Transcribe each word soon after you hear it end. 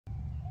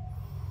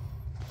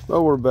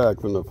Well, we're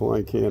back from the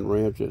Flying Can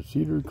Ranch at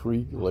Cedar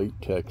Creek Lake,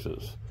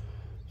 Texas.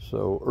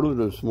 So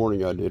earlier this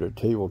morning I did a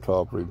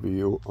tabletop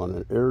review on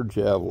an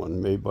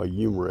Airjavelin made by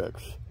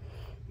Umarex.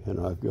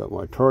 And I've got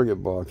my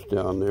target box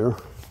down there.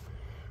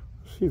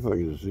 Let's see if I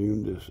can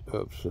zoom this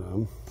up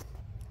some.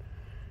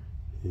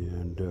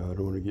 And I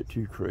don't want to get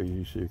too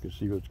crazy so you can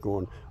see what's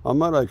going on. I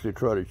might actually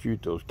try to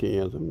shoot those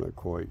cans. I'm not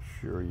quite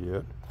sure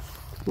yet.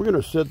 We're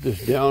going to set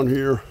this down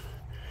here.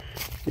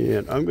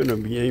 And I'm going to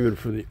be aiming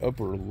for the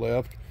upper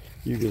left.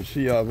 You can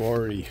see I've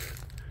already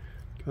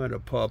kind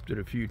of popped it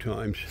a few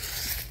times.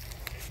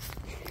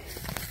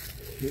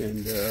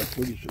 And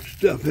we'll get some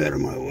stuff out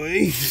of my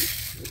way.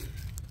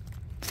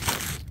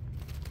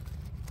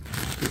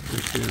 Put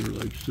this down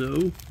like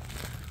so.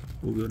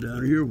 We'll go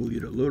down here, we'll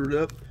get it loaded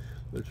up.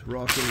 Let's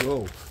rock and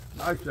roll.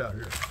 Nice out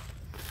here.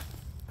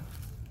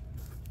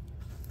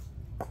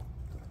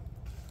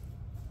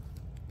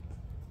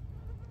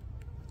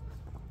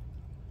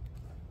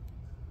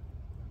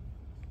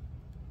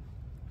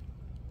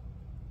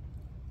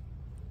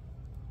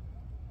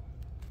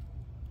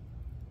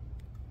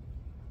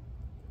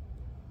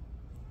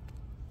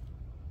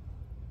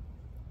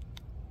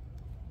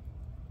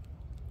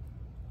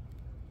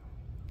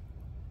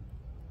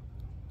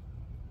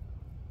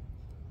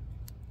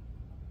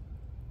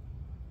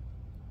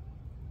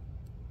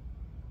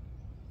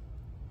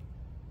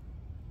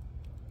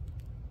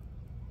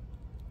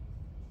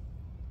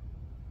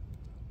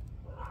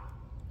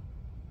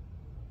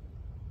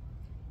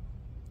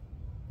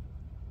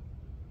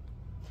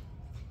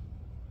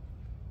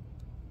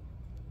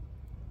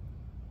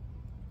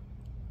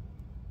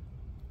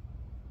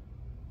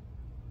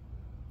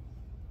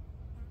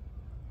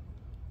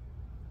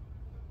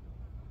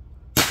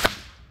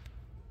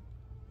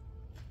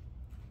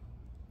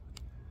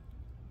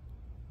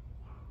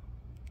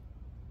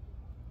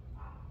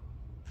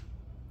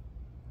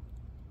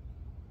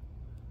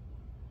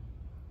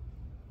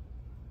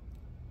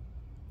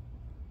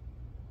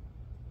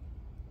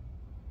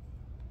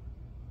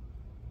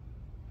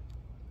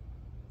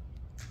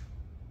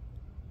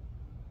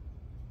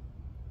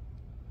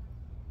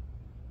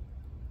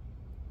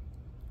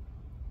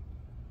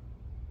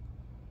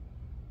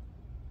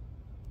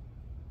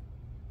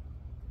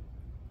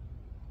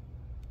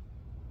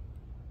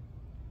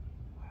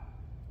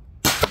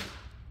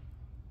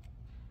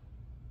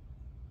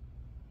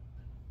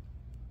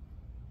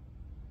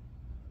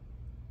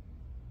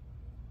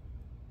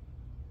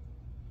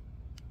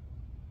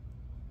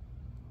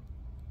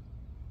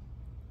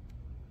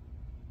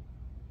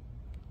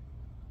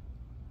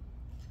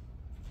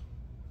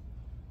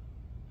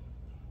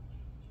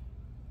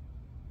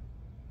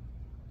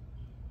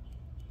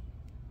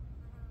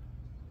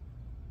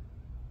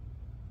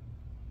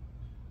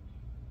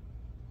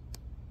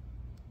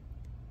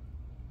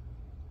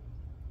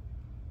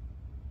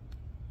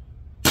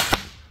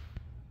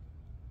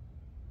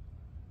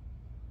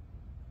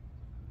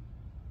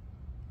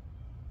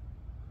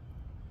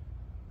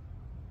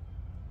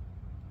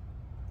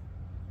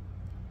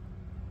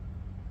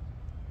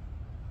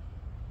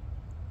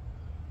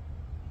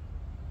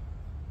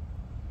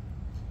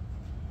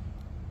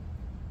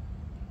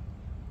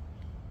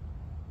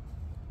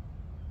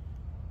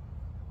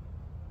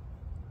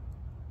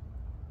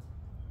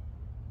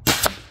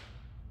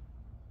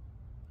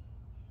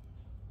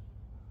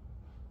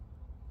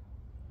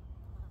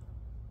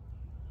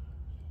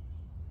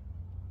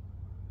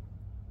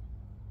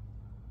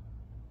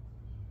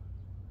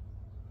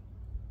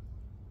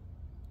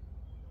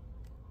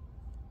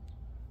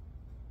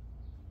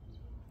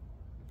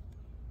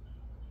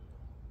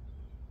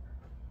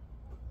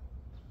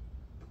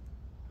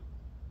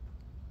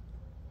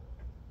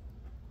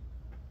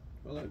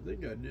 Well, I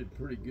think I did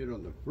pretty good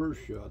on the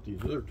first shot. These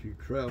other two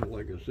travel.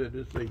 Like I said,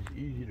 this thing's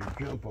easy to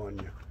jump on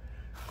you.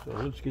 So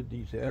let's get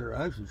these out.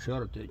 I actually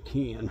shot at that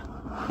can.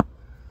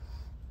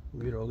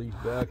 We'll get all these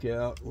back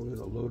out. We're going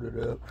to load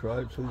it up, try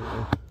it some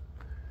more.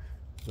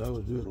 I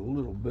was doing a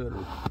little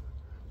better.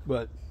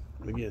 But,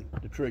 again,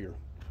 the trigger.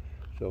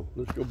 So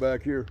let's go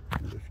back here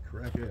and just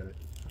crack at it.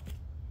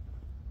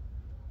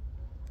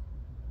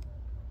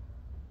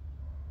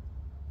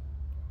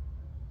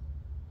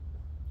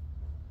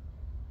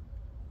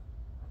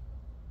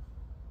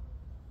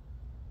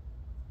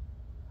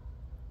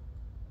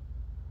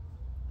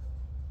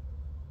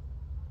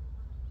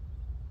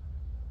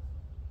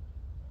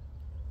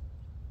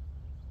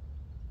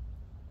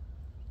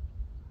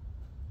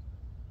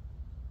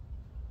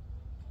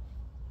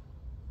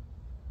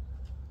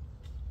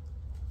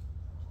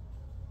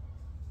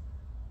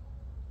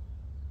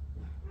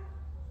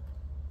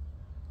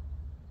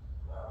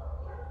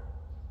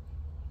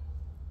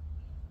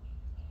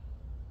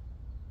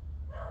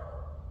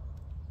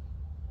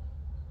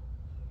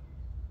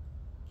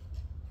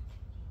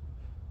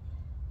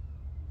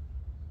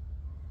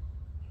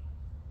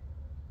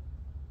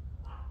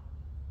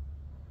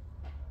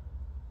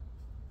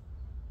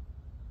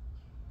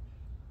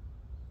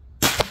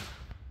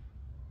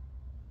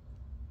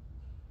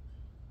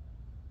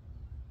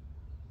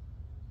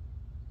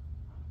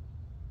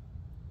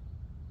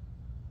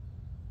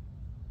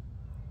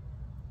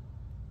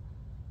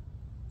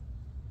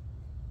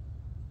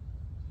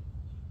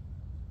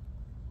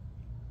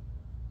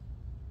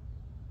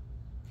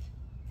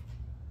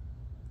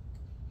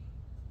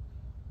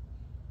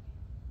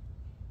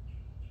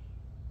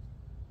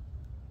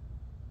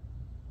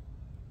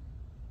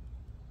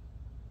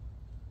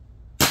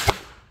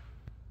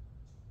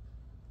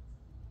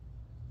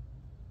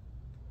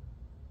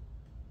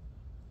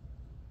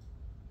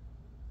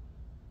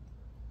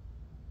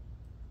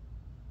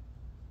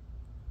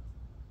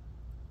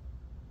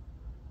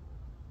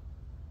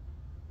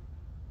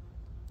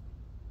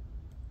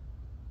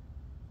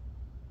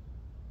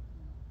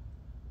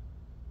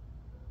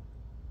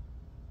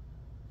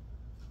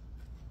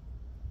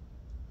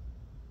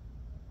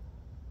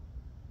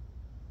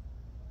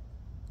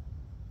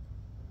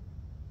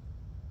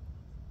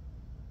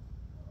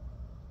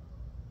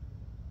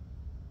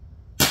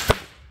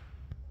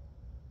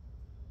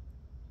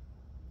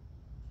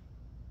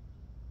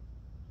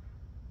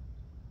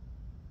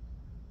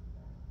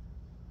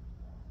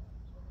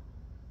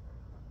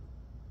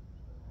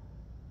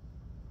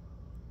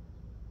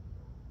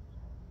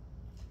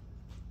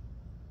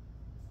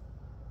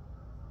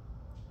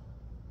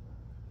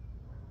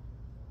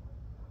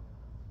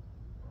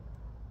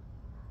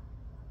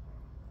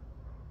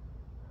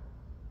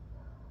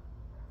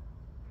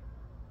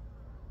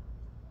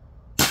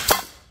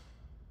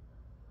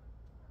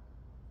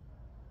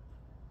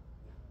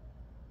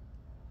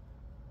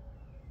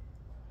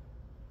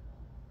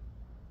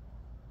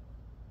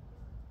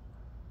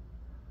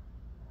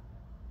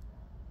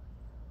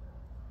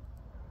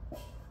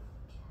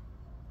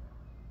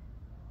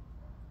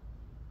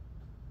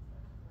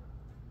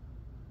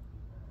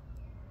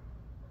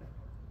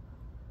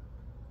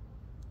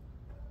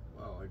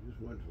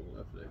 went to the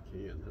left of that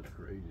can. That's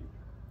crazy.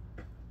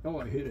 Oh,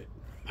 I hit it.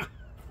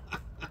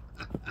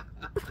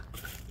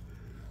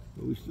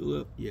 Are we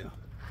still up? Yeah.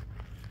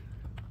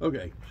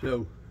 Okay,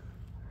 so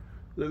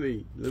let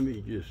me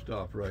just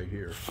stop right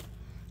here.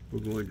 We're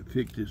going to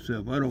pick this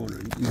up. I don't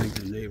want to make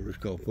the neighbors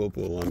call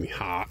Popo on me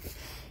hot.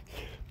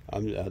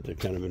 I'm out there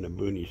kind of in the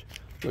boonies.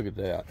 Look at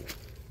that.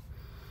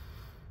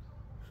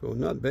 So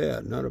not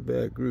bad, not a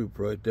bad group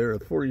right there.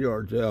 40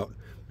 yards out.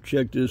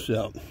 Check this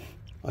out.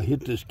 I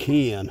hit this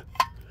can.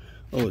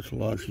 Oh, it's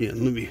lodged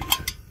in.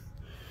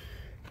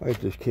 I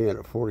hit this can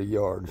at 40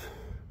 yards.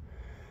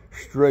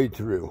 Straight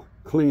through,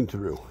 clean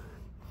through.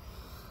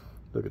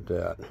 Look at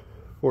that,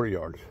 40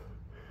 yards.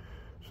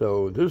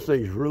 So this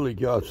thing's really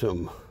got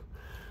some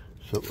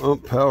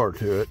power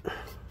to it.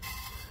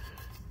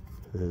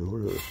 And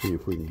we're gonna see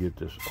if we can get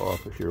this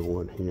off of here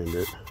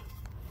one-handed.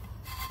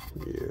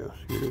 Yeah,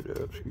 scoot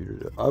it up,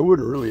 scoot it up. I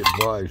wouldn't really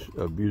advise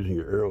abusing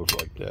your arrows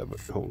like that, but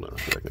hold on a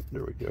second.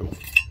 There we go.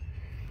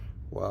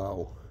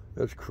 Wow,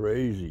 that's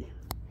crazy.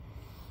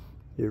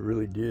 It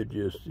really did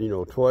just, you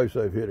know, twice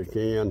I've hit a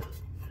can.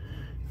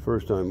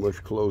 First time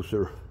much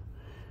closer.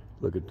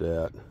 Look at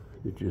that.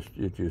 It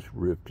just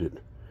ripped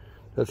it.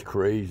 That's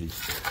crazy.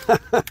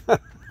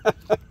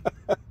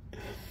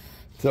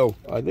 So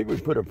I think we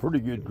put a pretty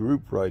good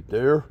group right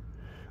there.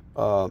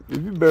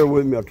 If you bear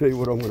with me, I'll tell you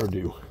what I'm going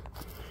to do.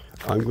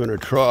 I'm going to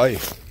try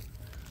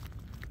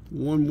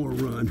one more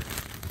run,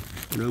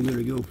 and I'm going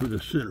to go for the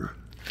center.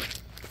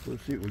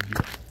 Let's see what we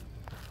get.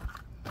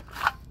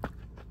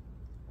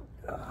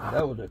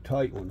 That was a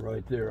tight one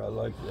right there. I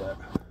like that.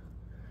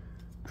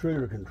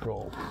 Trigger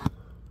control.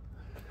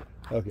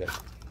 Okay,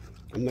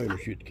 I'm not going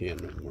to shoot the can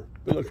no more.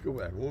 But let's go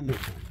back one more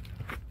time.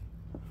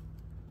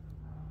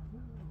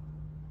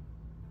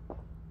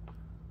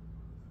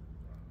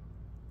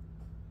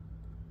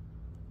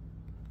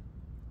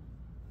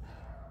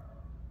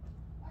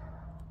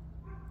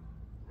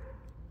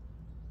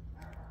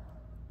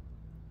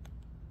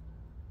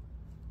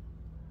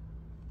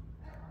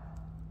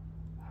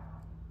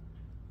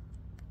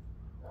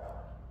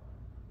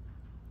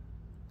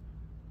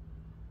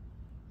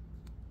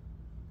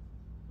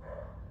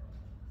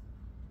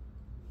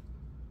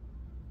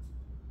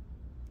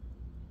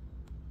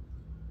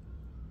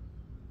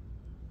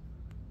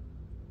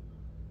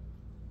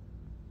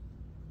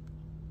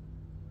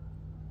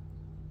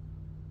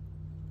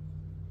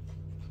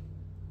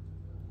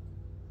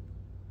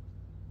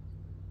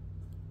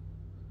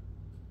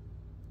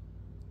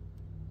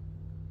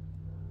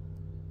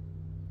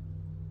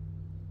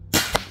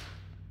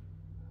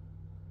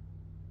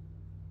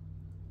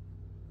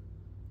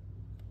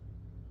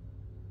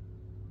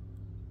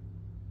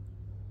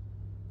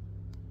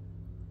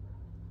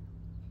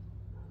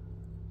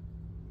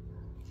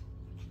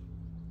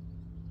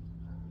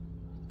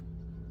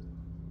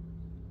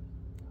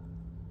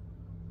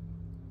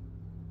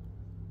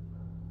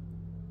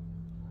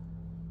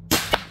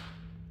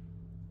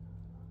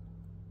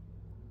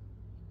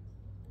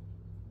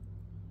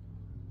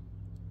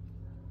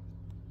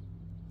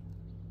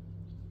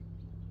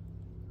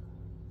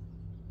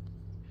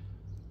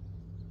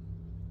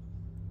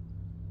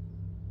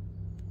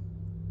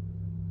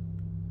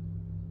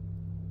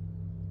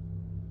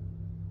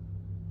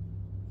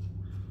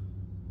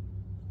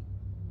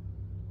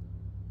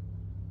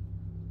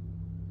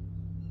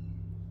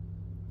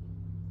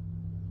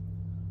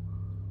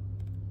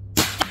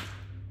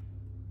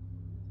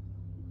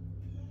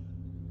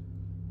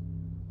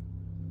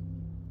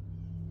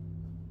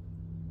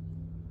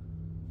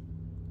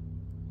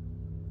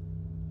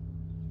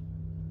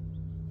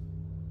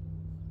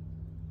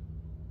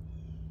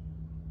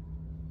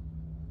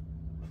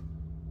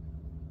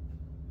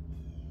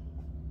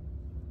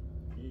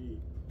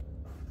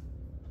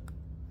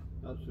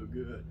 Not so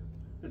good,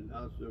 and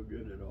not so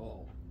good at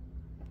all.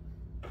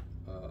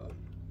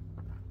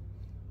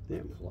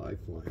 Damn fly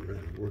flying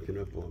around, working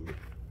up on me.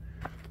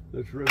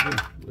 Let's rip him.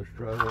 Let's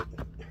try it.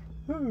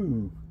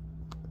 Woo!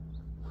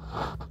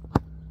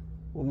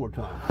 One more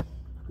time.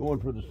 Going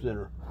for the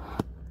center.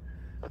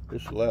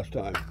 This is the last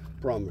time.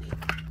 Promise.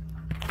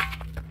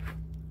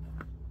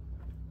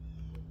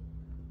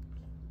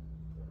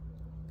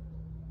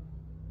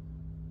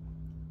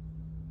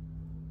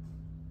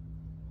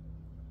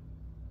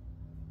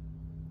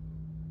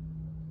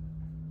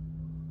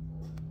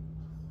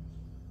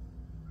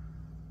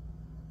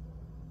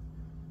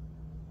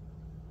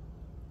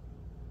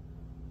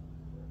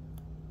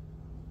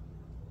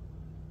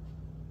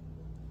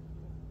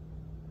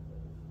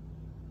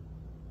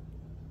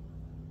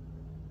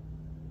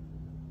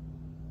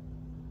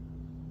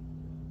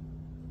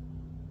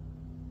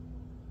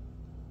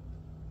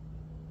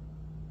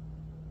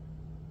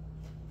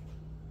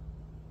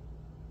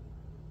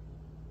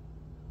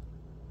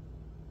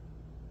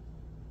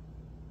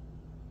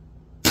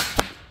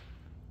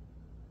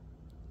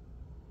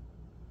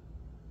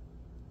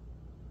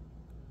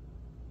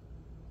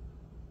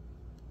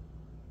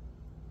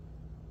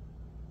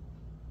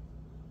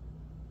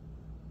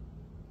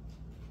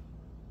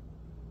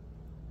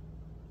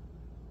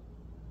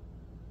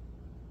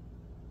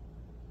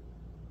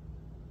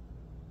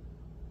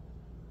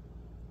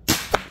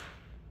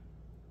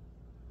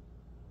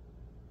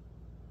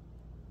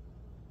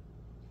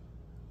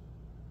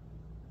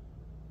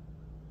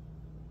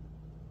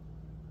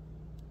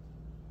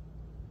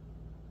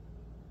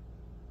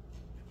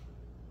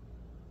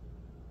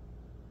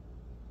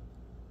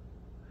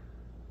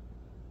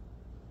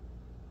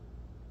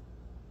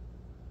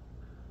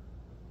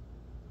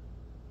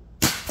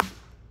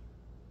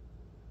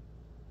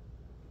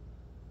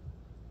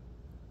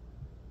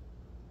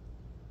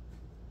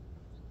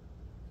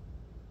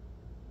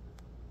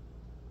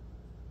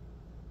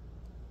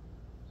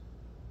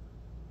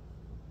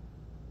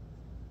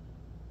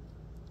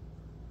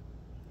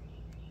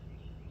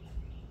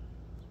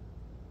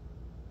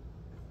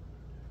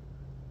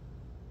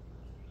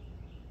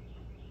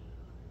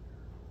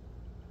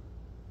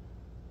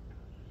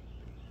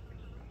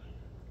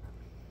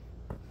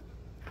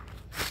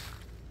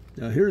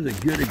 Now here's a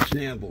good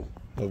example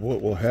of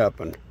what will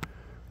happen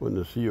when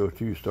the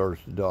CO2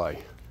 starts to die,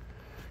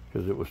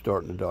 because it was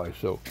starting to die.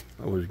 So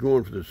I was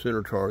going for the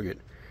center target,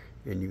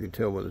 and you can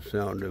tell by the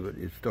sound of it,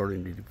 it's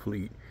starting to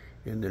deplete,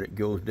 and then it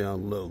goes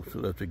down low.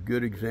 So that's a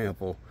good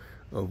example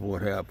of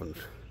what happens.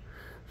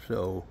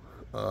 So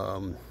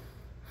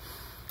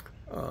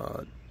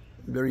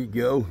there you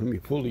go. Let me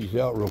pull these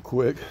out real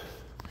quick.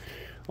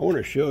 I want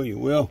to show you,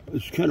 well,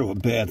 it's kind of a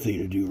bad thing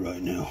to do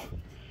right now.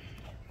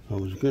 I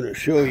was going to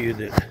show you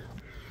that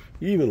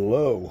even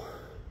low,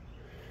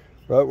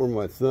 right where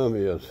my thumb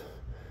is,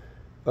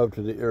 up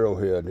to the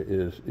arrowhead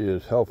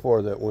is how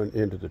far that went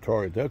into the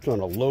target. That's on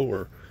a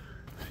lower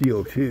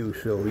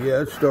CO2, so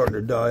yeah, it's starting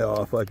to die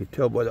off. I could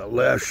tell by that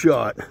last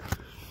shot.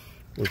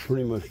 We're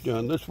pretty much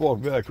done. Let's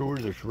walk back over,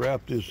 just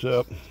wrap this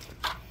up.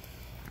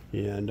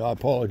 And I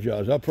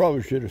apologize. I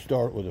probably should have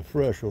started with a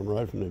fresh one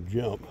right from the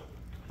jump.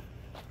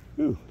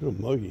 Ooh, a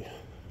little muggy.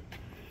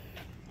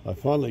 I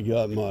finally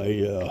got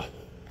my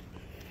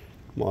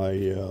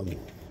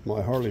my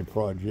Harley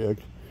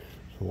project.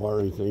 The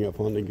wiring thing, I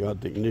finally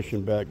got the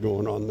ignition back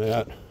going on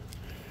that.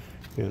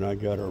 And I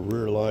got a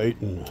rear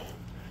light and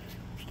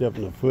step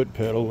in the foot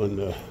pedal, and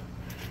the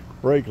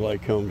brake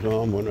light comes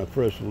on. When I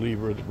press the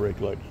lever, the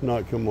brake light does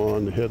not come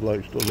on, the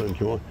headlight still doesn't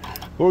come on.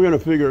 We're gonna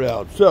figure it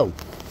out. So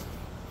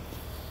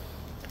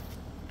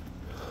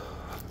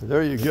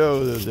there you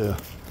go, the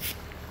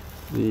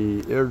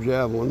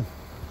Airjavelin.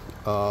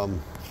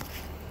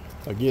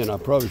 Again, I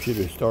probably should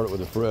have started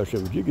with a fresh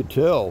one, but you could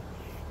tell,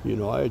 you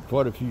know, I had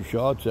quite a few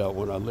shots out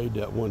when I laid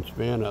that one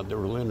span out. They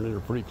were landing in there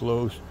pretty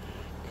close,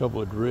 a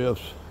couple of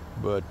drifts,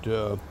 but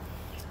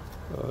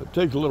it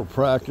takes a little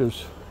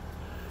practice.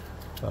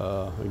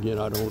 Again,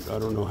 I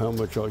don't know how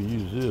much I'll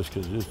use this,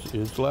 because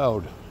it's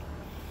loud.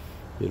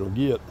 It'll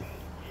get.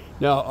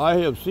 Now, I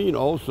have seen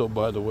also,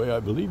 by the way, I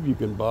believe you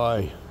can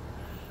buy,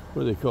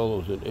 what do they call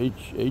those, an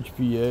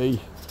HPA,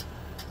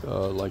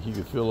 like you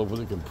can fill up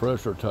with a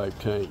compressor type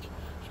tank.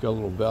 It's got a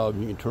little valve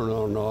you can turn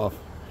on and off,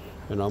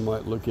 and I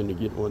might look into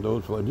getting one of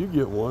those. If I do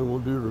get one, we'll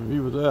do a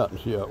review of that and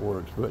see how it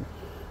works. But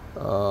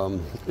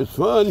it's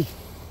fun,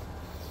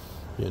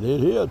 and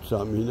it hits.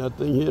 I mean, that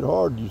thing hit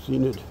hard. You've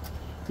seen it,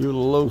 even a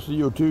low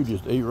CO2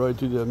 just ate right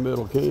through that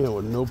metal can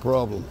with no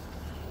problem.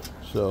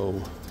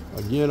 So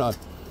again, I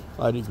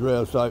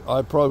digress.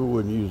 I probably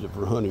wouldn't use it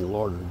for hunting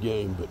larger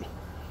game, but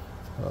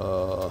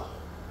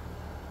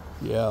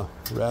yeah,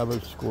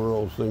 rabbits,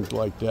 squirrels, things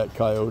like that,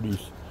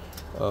 coyotes,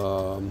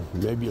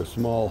 maybe a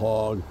small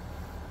hog,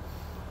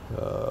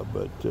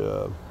 but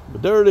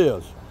there it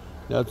is.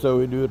 That's how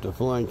we do it at the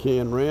Flying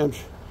Can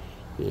Ranch,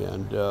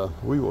 and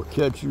we will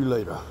catch you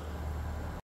later.